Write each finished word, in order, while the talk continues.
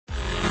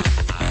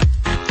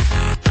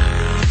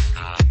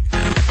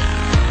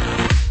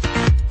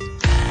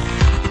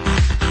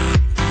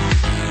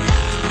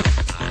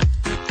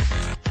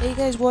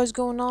guys, what's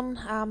going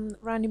on?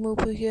 Randy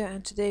Mopu here,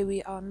 and today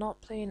we are not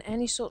playing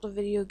any sort of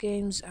video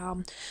games.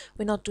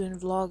 We're not doing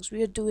vlogs.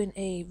 We are doing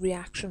a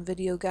reaction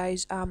video,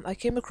 guys. I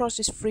came across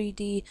this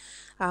 3D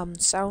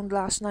sound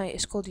last night.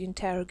 It's called the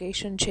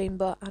Interrogation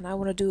Chamber, and I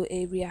want to do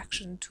a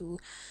reaction to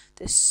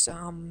this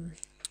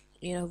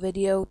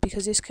video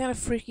because it's kind of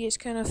freaky. It's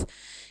kind of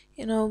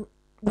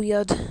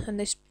weird, and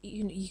this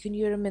you can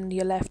hear them in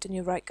your left and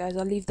your right, guys.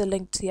 I'll leave the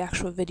link to the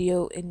actual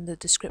video in the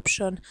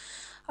description.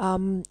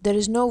 There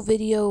is no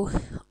video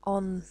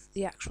on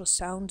the actual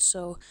sound,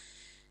 so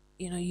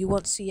you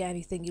won't see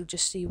anything. You'll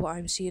just see what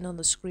I'm seeing on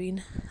the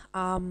screen.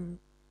 Apart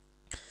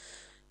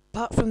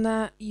from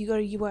that,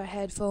 you wear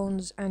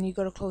headphones and you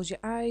gotta close your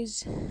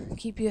eyes,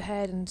 keep your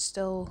head and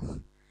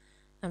still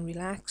and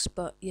relax.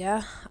 But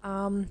yeah,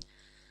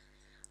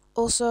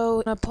 also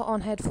when I put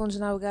on headphones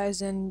now,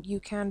 guys, and you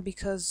can,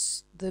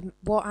 because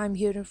what I'm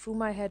hearing through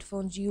my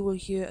headphones you will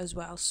hear as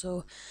well.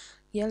 So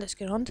yeah, let's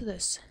get on to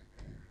this.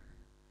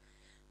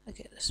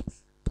 Okay, let's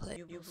play.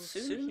 You will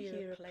soon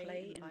hear a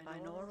play in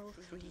binaural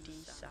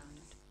 3D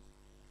sound.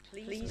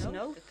 Please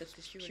note that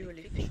this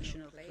purely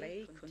fictional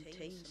play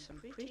contains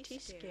some pretty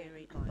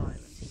scary and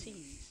violent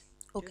scenes.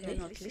 Okay.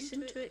 Do not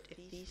listen to it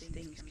if these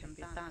things can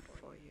be bad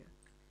for you.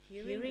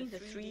 Hearing the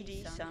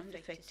 3D sound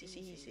effect is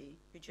easy.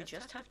 You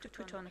just have to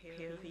put on a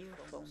pair of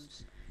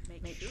earphones.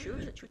 Make sure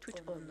that you put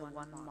on the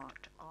one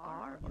marked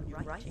R on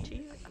your right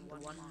ear and the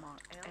one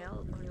marked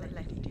L on your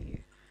left ear.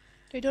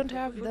 They don't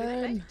have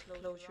them.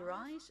 Close your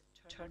eyes,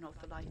 turn off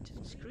the light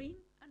and screen,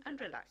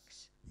 and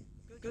relax.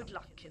 Good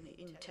luck in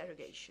the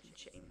interrogation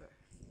chamber.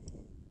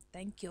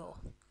 Thank you.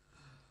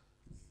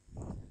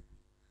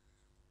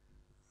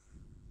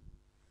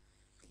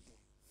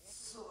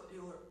 So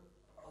you're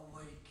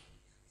awake.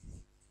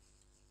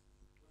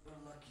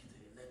 We're lucky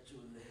they let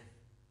you live.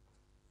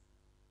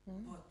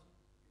 But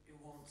you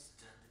won't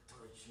stand the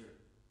torture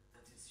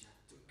that is yet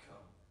to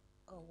come.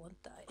 Oh,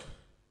 won't I?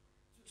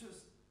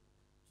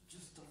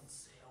 Just don't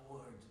say a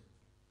word.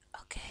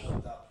 Okay.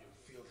 Shut up, you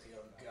filthy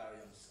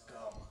Hungarian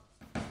scum.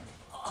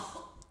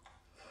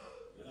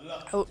 You're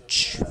lucky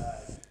Ouch. to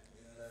die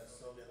in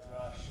Soviet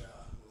Russia,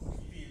 who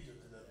feed you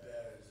to the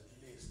bears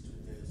at least 2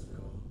 days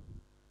ago.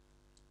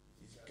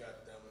 These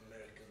goddamn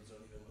Americans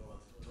don't even know how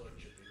to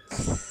torture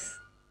people.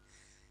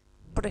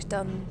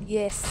 Britain,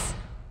 yes.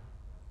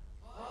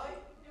 I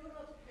do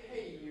not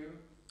pay you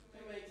to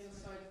make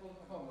insightful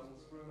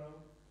comments, Bruno.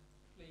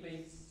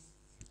 Please.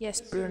 Yes,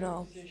 assume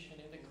Bruno. your position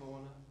in the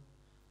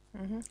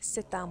corner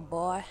Sit down,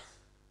 boy.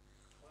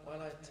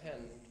 while I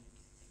tend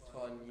to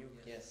our new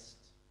guest.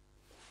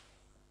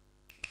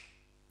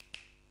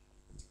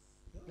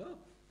 Oh,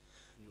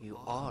 you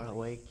are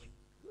awake.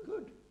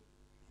 Good.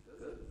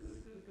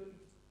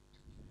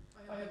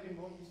 I have been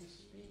wanting to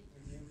speak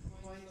with you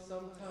for quite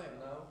some time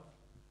now.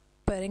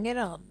 Putting it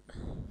on.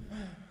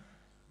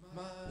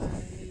 My,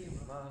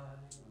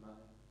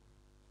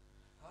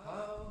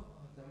 how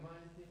the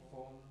mighty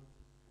fall.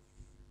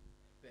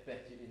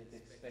 Bet you didn't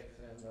expect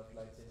to end up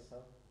like this,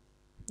 huh?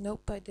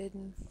 Nope, I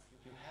didn't.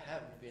 You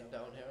have been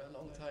down here a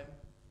long time.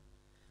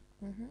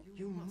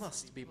 You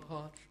must be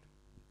parched.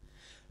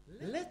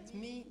 Let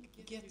me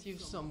get you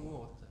some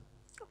water.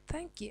 Oh,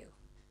 thank you.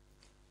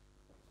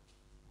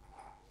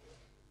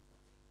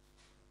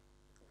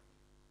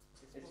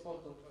 It's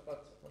bottled,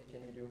 but what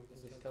can you do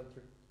in this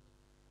country?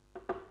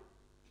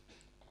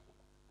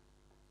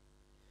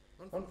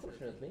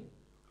 Unfortunately,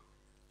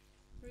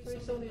 there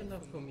is only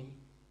enough for me.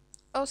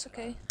 Oh, it's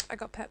okay. I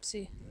got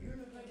Pepsi. You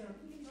look like a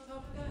really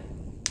tough guy.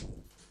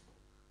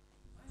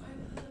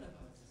 I've heard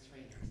about the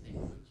trainers they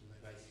put you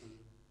guys through.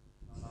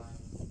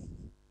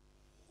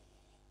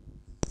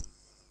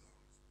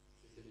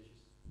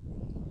 Delicious.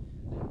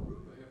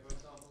 Bruno here, for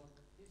example,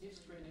 his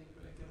training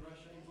back in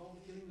Russia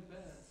involved killing the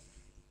bears.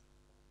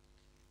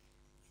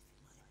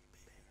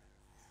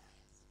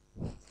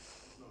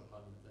 No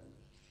pun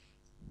intended.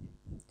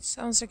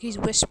 Sounds like he's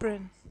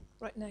whispering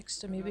right next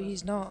to me, but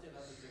he's not. Still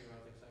have to figure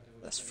out exactly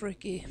what That's training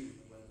freaky. you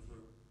went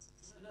through.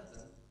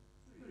 Nathan,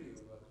 who do you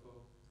work for?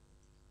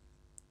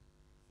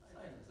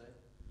 Silence, eh?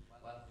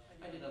 Well,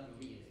 I did not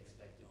really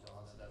expect you to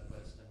answer that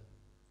question.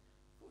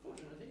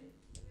 Fortunately,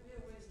 we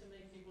have ways to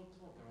make people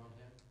talk around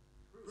here.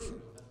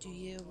 Bruno has Do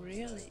you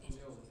really? from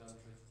the old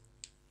country.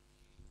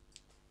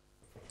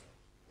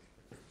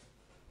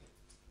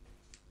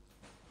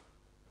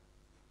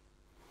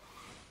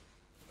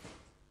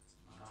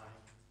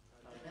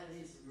 That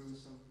is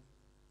gruesome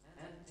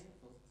and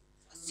painful.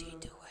 What's he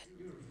doing?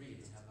 You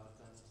really have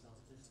outdone yourself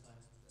this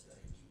time.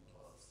 Thank you,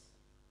 boss.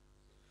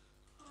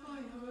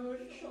 I, however,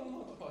 shall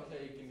not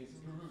partake in this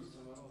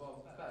gruesome and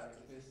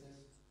barbaric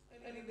business. I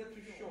leave that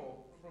to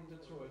Shaw from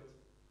Detroit.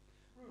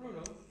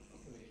 Bruno,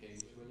 open the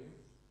cage, will you?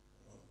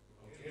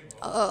 Okay,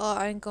 boss.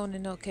 I ain't going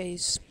in no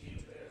case.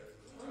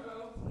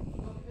 Bruno,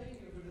 not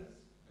paying you for this.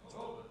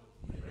 No, but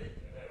I rape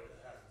the bear with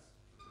hands.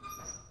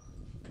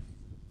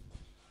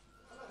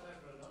 Hello there,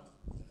 Bruno.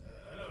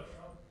 Hello,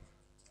 Sean.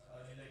 How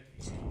do you like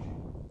the cage?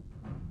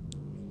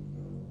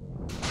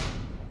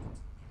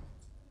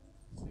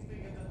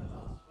 Bigger than the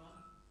last one.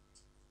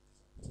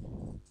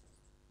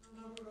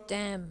 No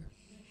Damn,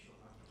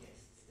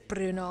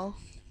 Bruno.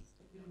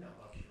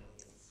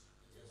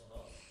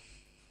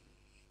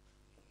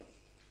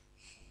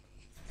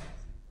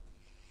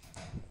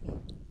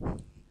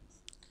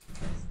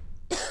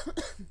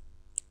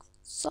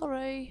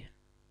 Sorry.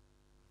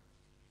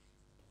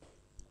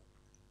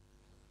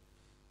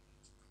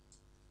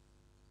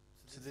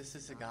 So this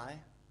is a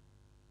guy?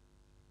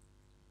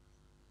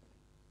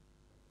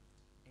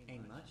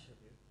 Ain't much of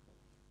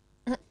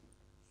you.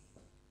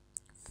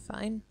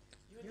 Fine.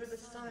 You're the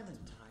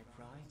silent type,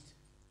 right?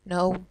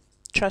 No,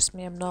 trust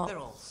me, I'm not. They're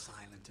all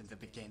silent in the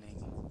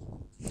beginning.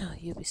 No,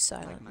 you be Like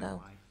silent my now.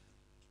 wife.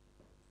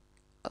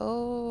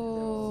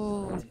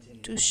 Oh,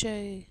 touche.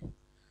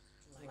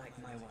 Like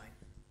my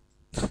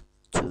wife.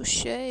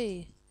 Touche.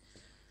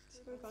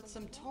 So we've got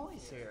some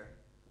toys here.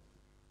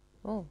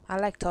 Oh, I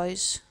like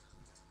toys.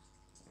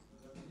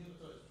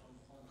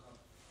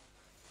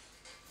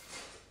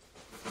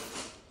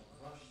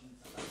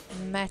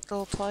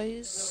 Metal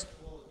toys.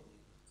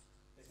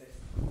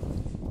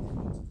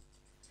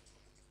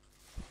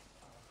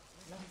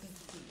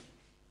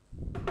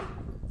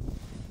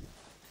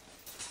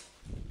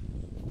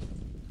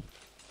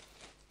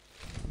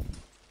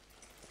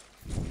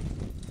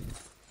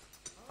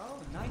 Oh,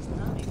 nice.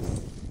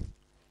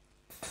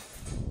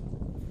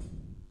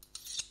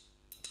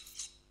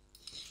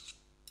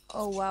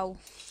 Oh wow.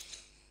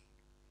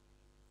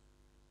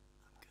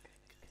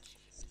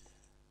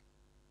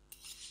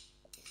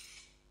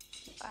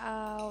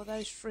 Wow, that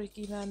is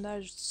freaky, man.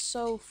 That is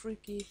so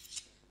freaky.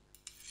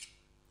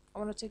 I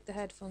want to take the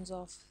headphones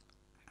off.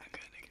 I'm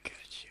gonna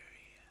cut your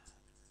ear.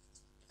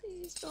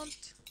 Please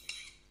don't.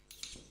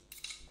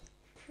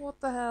 What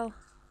the hell?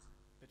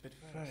 But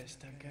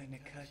first, I'm gonna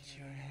cut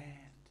your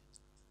hand.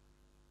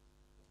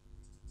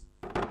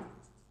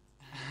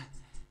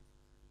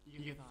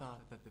 You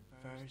thought that the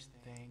first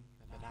thing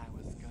that I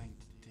was going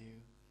to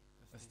do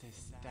was to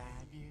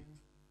stab you?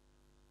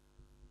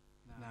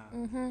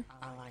 No,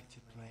 I like to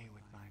play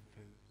with my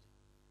food.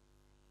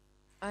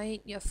 I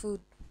eat your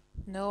food.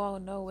 No,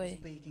 no way.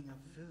 Speaking of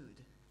food,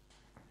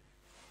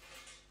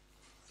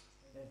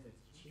 there's a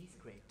cheese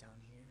grate down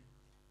here.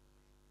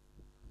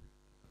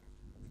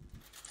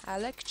 I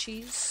like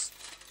cheese.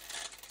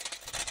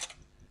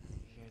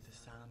 Hear the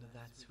sound of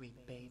that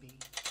sweet baby?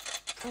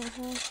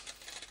 Mm-hmm.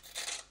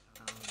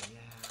 Oh yeah.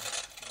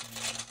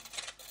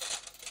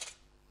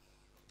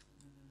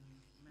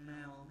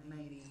 Mel,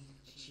 maybe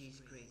a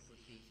cheese grate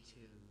would be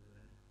too...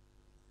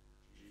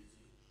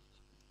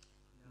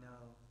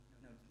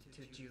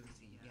 too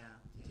juicy, yeah,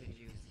 too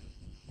juicy.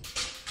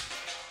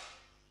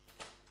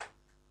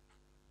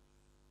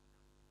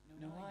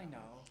 No, I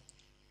know.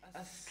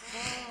 A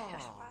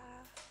saw!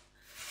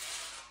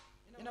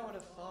 You know what a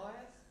saw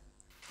is?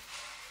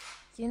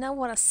 You know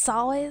what a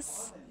saw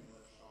is?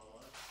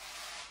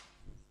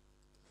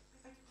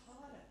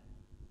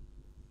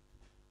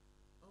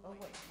 Oh,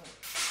 wait.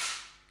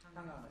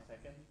 Hang on a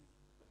second.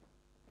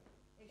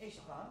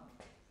 Ishvan,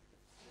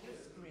 you've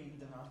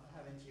screamed enough,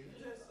 haven't you?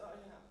 Yes, I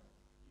have.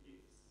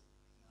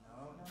 No.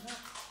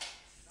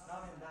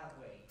 Not in that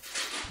way.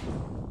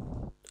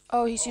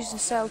 Oh, he's using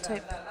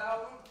sellotape.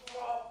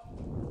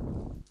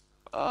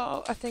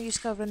 Oh, I think he's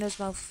covering his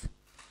mouth.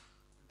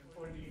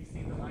 Before you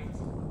see the light,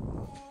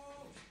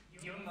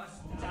 you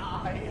must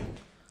die.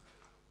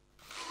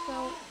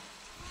 No.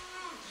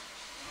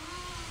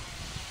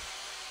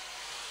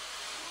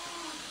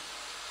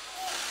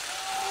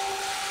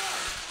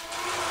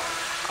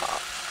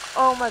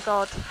 Oh my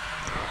god.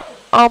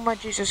 Oh my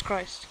Jesus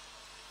Christ.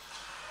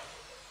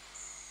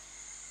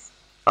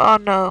 Oh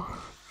no.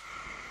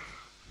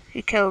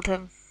 He killed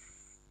him.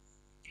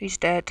 He's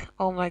dead.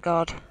 Oh my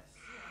god. The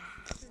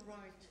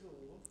right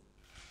tool.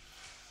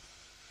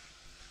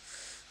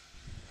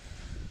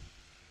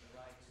 The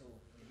right tool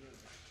for you.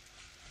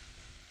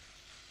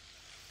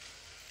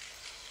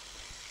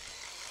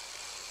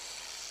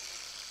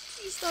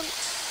 Please don't.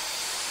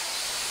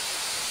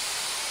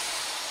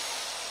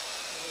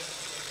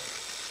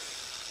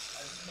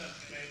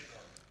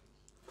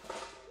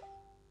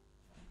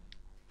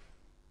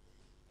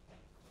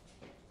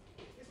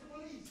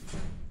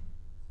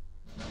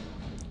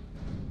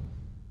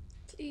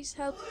 Please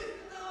help.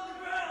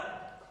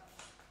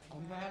 Oh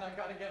man, I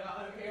gotta get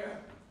out of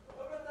here.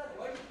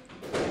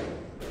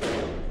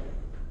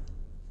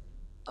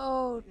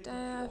 Oh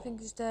damn, I think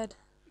he's dead.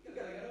 You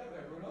gotta get out of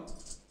there, Bruno.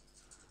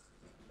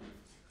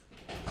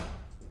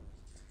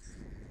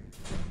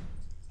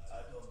 I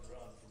don't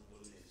run from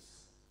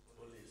police.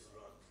 Police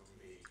run from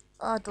me.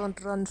 I don't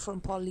run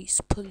from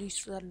police.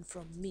 Police run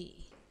from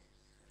me.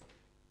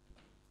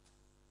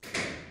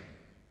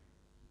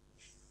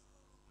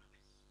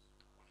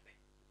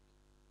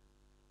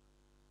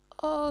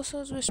 Oh,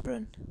 someone's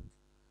whispering.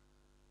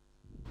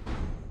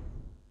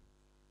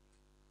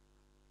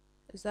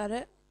 Is that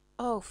it?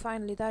 Oh,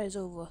 finally, that is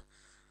over.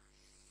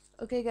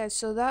 Okay, guys,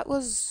 so that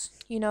was,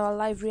 a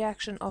live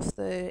reaction of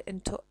the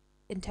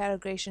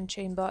interrogation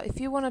chamber. If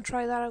you want to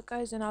try that out,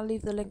 guys, then I'll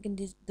leave the link in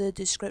the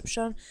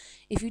description.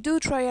 If you do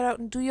try it out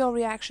and do your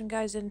reaction,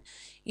 guys, and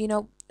you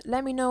know,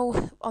 let me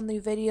know on the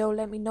video.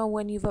 Let me know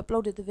when you've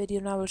uploaded the video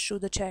and I will show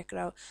the check it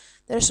out.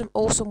 There's some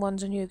awesome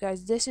ones on here,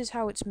 guys. This is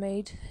how it's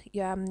made.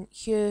 Yeah,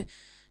 here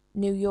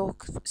New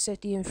York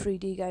City in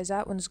 3D, guys.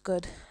 That one's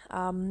good.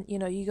 You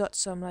know, you got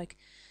some like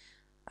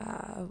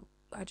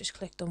I just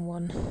clicked on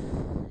one.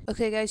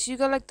 Okay, guys, so you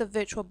got like the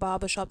virtual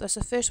barbershop. That's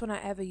the first one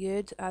I ever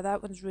heard.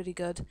 That one's really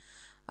good.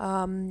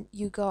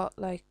 You got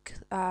like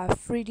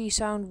 3D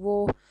sound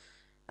war.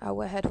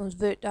 Where headphones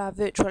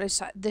virtual.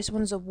 This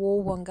one's a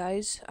war one,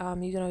 guys.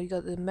 You know, you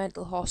got the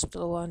mental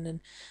hospital one, and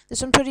there's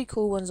some pretty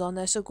cool ones on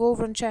there. So go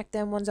over and check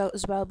them ones out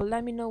as well. But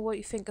let me know what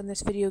you think on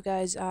this video,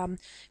 guys.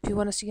 If you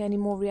want to see any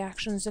more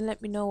reactions, then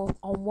let me know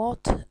on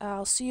what.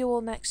 I'll see you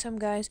all next time,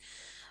 guys.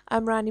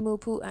 I'm Randy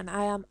Moopoo, and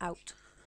I am out.